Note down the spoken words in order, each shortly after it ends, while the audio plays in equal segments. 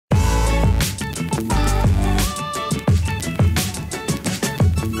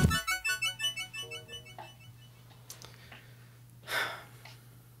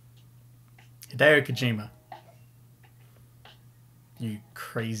Hideo Kojima. You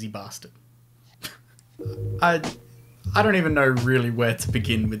crazy bastard. I don't even know really where to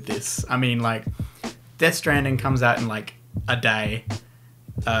begin with this. I mean, like, Death Stranding comes out in like a day.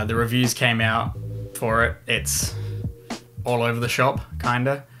 The reviews came out for it. It's all over the shop,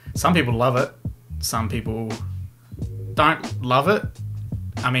 kinda. Some people love it. Some people don't love it.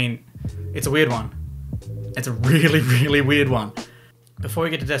 I mean, it's a weird one. It's a really, really weird one. Before we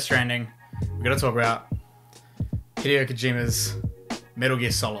get to Death Stranding, we're gonna talk about Hideo Kojima's Metal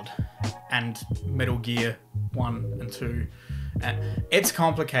Gear Solid and Metal Gear 1 and 2. It's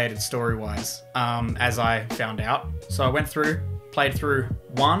complicated story-wise, as I found out. So I went through, played through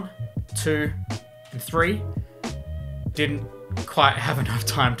 1, 2, and 3. Didn't quite have enough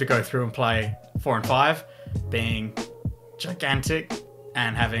time to go through and play 4 and 5, being gigantic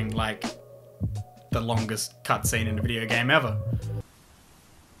and having like the longest cutscene in a video game ever.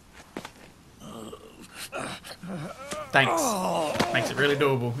 Thanks. Makes it really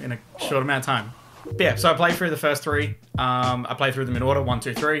doable in a short amount of time. But yeah, so I played through the first 3. I played through them in order, 1,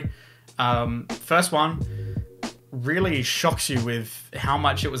 2, 3. First one really shocks you with how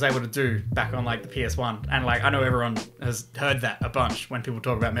much it was able to do back on like the PS1. And like, I know everyone has heard that a bunch when people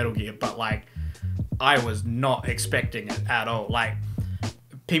talk about Metal Gear, but like, I was not expecting it at all. Like,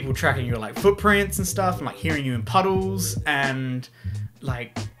 people tracking your like footprints and stuff, and like hearing you in puddles, and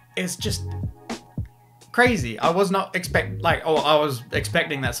like, it's just crazy. I was not I was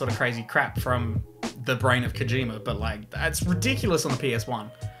expecting that sort of crazy crap from the brain of Kojima, but like, that's ridiculous on the PS1.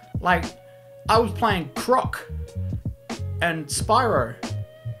 Like, I was playing Croc and Spyro.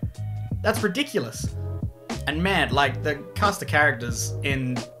 That's ridiculous. And man, like, the cast of characters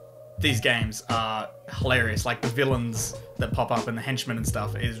in these games are hilarious. Like, the villains that pop up and the henchmen and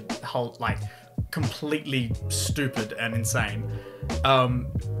stuff is like completely stupid and insane.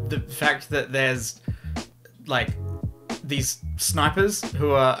 The fact that there's like these snipers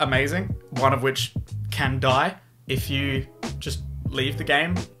who are amazing, one of which can die if you just leave the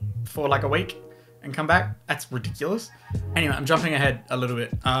game for like a week and come back. That's ridiculous. Anyway, I'm jumping ahead a little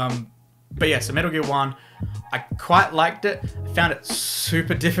bit. But yeah, so Metal Gear 1, I quite liked it. I found it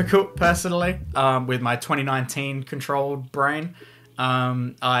super difficult personally, with my 2019 controlled brain.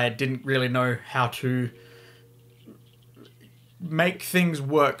 I didn't really know how to make things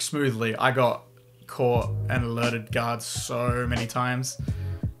work smoothly. I got caught and alerted guards so many times.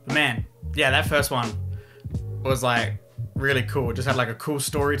 But man, yeah, that first one was like really cool. It just had like a cool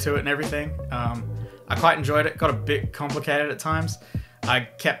story to it and everything. I quite enjoyed it. Got a bit complicated at times. I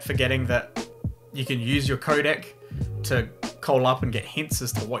kept forgetting that you can use your codec to call up and get hints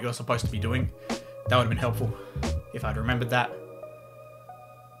as to what you're supposed to be doing. That would have been helpful if I'd remembered that.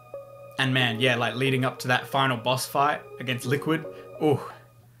 And man, yeah, like leading up to that final boss fight against Liquid. Oh,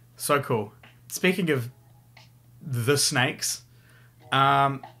 so cool. Speaking of the snakes,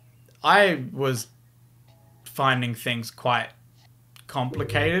 I was finding things quite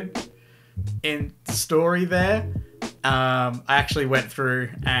complicated in the story there. I actually went through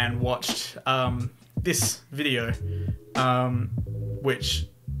and watched this video, which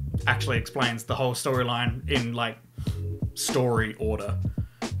actually explains the whole storyline in like story order.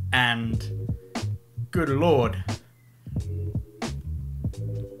 And good lord,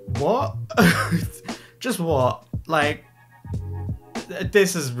 what? Just what? Like,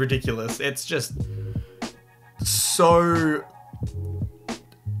 this is ridiculous. It's just so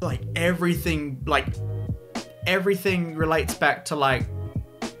like everything relates back to like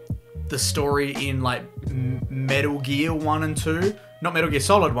the story in like Metal Gear 1 and 2. Not Metal Gear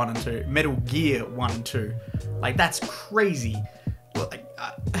Solid 1 and 2. Metal Gear 1 and 2. Like, that's crazy. Like,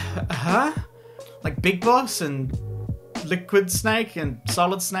 like Big Boss and Liquid Snake and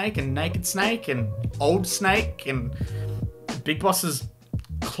Solid Snake and Naked Snake and Old Snake and Big Boss's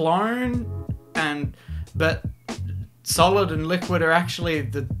clone, but Solid and Liquid are actually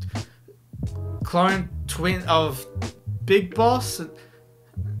the clone twin of Big Boss.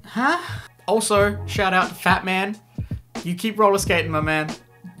 Also, shout out to Fat Man. You keep roller skating, my man.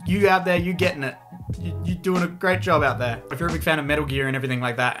 You out there, you getting it. You're doing a great job out there. If you're a big fan of Metal Gear and everything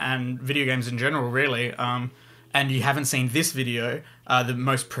like that, and video games in general, really, and you haven't seen this video, the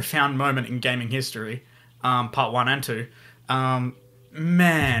most profound moment in gaming history, part 1 and 2,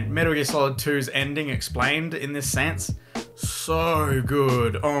 man, Metal Gear Solid 2's ending explained in this sense, so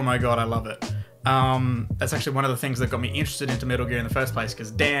good. Oh my god, I love it. That's actually one of the things that got me interested into Metal Gear in the first place,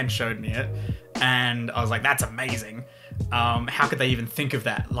 because Dan showed me it, and I was like, that's amazing. How could they even think of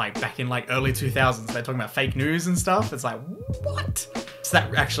that? Like, back in like early 2000s, they're talking about fake news and stuff. It's like, what? So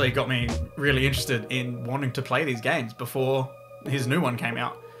that actually got me really interested in wanting to play these games before his new one came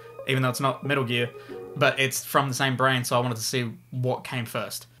out. even though it's not Metal Gear, but it's from the same brain, so I wanted to see what came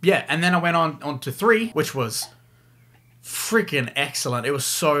first. Yeah, and then I went on to 3, which was freaking excellent. It was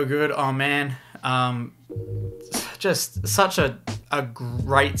so good. Oh man, just such a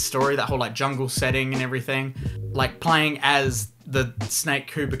great story. That whole like jungle setting and everything, like playing as the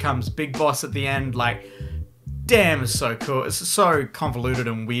snake who becomes Big Boss at the end. Like, damn, it's so cool. It's so convoluted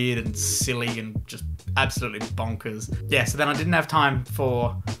and weird and silly and just absolutely bonkers. Yeah, so then I didn't have time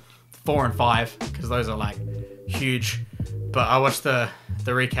for 4 and 5 because those are like huge, but I watched the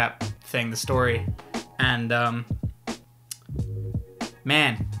recap thing, the story, and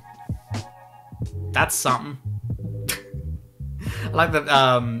man, that's something. I like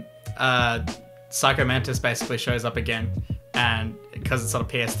that Psycho Mantis basically shows up again, and because it's on a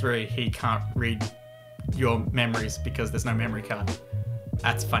PS3, he can't read your memories because there's no memory card.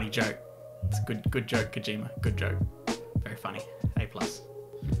 That's a funny joke. It's a good joke, Kojima. Good joke. Very funny. A+.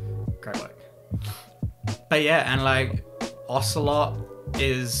 Great work. But yeah, and like Ocelot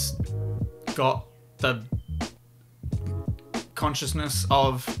is got the consciousness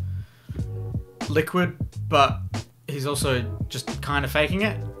of Liquid, but he's also just kind of faking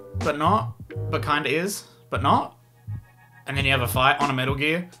it, but not, but kind of is, but not. And then you have a fight on a Metal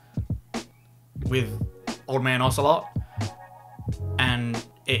Gear with Old Man Ocelot, and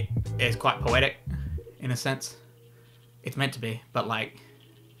it is quite poetic in a sense. It's meant to be, but like,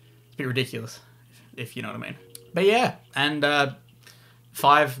 it's a bit ridiculous, if you know what I mean. But yeah, and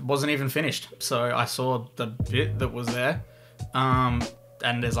 5 wasn't even finished, so I saw the bit that was there, and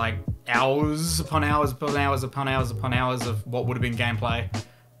there's like hours upon hours upon hours upon hours upon hours of what would have been gameplay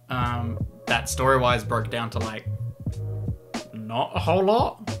that story-wise broke down to like not a whole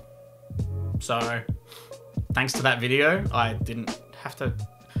lot. So thanks to that video, I didn't have to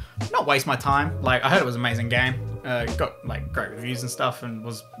not waste my time. Like, I heard it was an amazing game, got like great reviews and stuff, and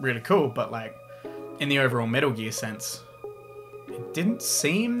was really cool, but like in the overall Metal Gear sense, it didn't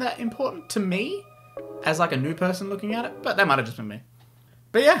seem that important to me as like a new person looking at it, but that might have just been me.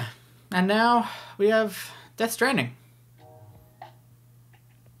 But yeah, and now we have Death Stranding.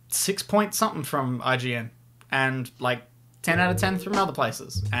 6 point something from IGN, and like 10 out of 10 from other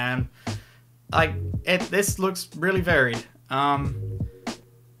places, and like this looks really varied.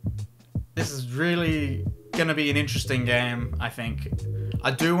 This is really gonna be an interesting game, I think.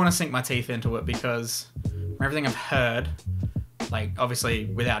 I do want to sink my teeth into it because from everything I've heard, like obviously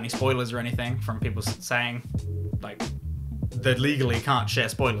without any spoilers or anything from people saying like they legally can't share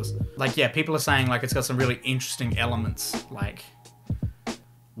spoilers. Like, yeah, people are saying like it's got some really interesting elements like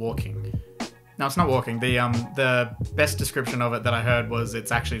walking. No, it's not walking. The best description of it that I heard was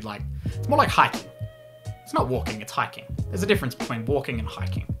it's actually like, it's more like hiking. It's not walking, it's hiking. There's a difference between walking and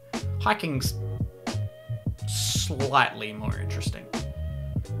hiking. Hiking's slightly more interesting.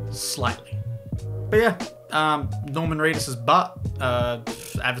 Slightly. But yeah, Norman Reedus' butt,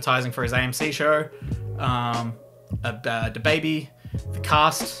 advertising for his AMC show. The baby, the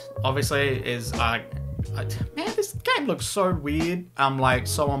cast, obviously, is, man, this game looks so weird. I'm like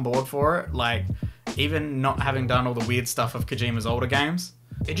so on board for it. Like, even not having done all the weird stuff of Kojima's older games,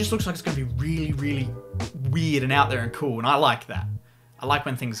 it just looks like it's going to be really, really weird and out there and cool, and I like that. I like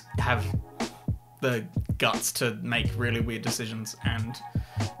when things have the guts to make really weird decisions and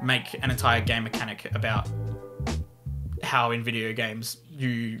make an entire game mechanic about how in video games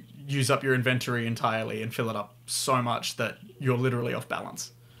you use up your inventory entirely and fill it up so much that you're literally off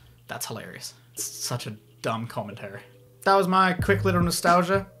balance. That's hilarious. It's such a dumb commentary. That was my quick little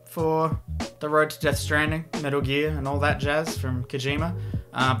nostalgia for the road to Death Stranding, Metal Gear, and all that jazz from Kojima.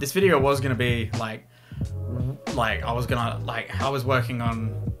 This video was going to be like I was working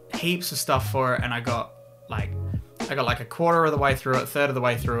on heaps of stuff for it, and I got like a quarter of the way through it, third of the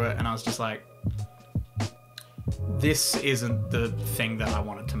way through it, and I was just like, this isn't the thing that I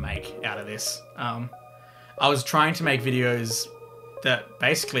wanted to make out of this. I was trying to make videos that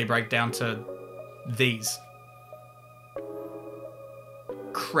basically break down to these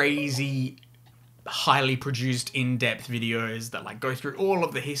crazy, highly produced, in-depth videos that like go through all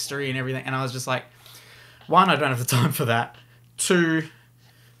of the history and everything, and I was just like, one, I don't have the time for that. Two,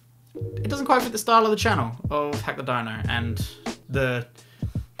 it doesn't quite fit the style of the channel of Hack The Dino and the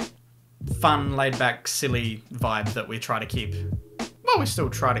fun, laid-back, silly vibe that we try to keep. Well, we still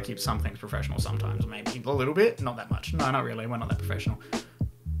try to keep some things professional sometimes, maybe a little bit, not that much. No, not really, we're not that professional.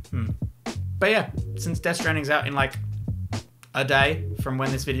 But yeah, since Death Stranding's out in like a day from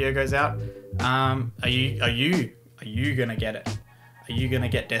when this video goes out, are you gonna get it? Are you gonna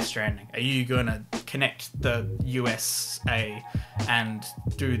get Death Stranding? Are you gonna connect the USA and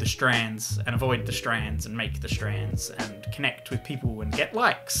do the strands and avoid the strands and make the strands and connect with people and get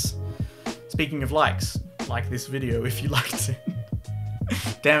likes. Speaking of likes, like this video if you liked it.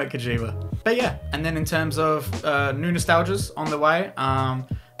 Damn it, Kojima. But yeah, and then in terms of new nostalgias on the way,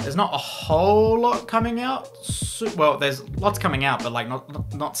 there's not a whole lot coming out. Well, there's lots coming out, but like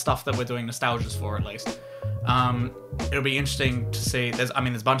not stuff that we're doing nostalgias for, at least. It'll be interesting to see. There's a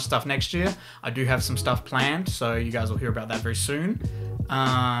bunch of stuff next year. I do have some stuff planned, so you guys will hear about that very soon.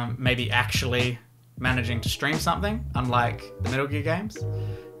 Maybe actually managing to stream something, unlike the Metal Gear games,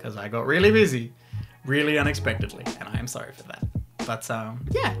 because I got really busy, really unexpectedly, and I am sorry for that. But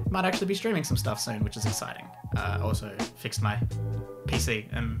yeah, might actually be streaming some stuff soon, which is exciting. Also fixed my PC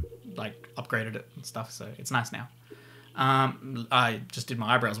and like upgraded it and stuff, so it's nice now. I just did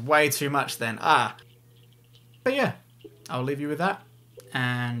my eyebrows way too much then. But yeah, I'll leave you with that.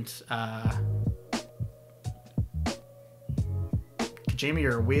 And Kojima,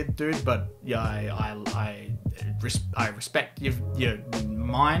 you're a weird dude, but yeah, I respect your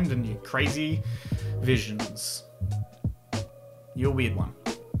mind and your crazy visions. You're a weird one.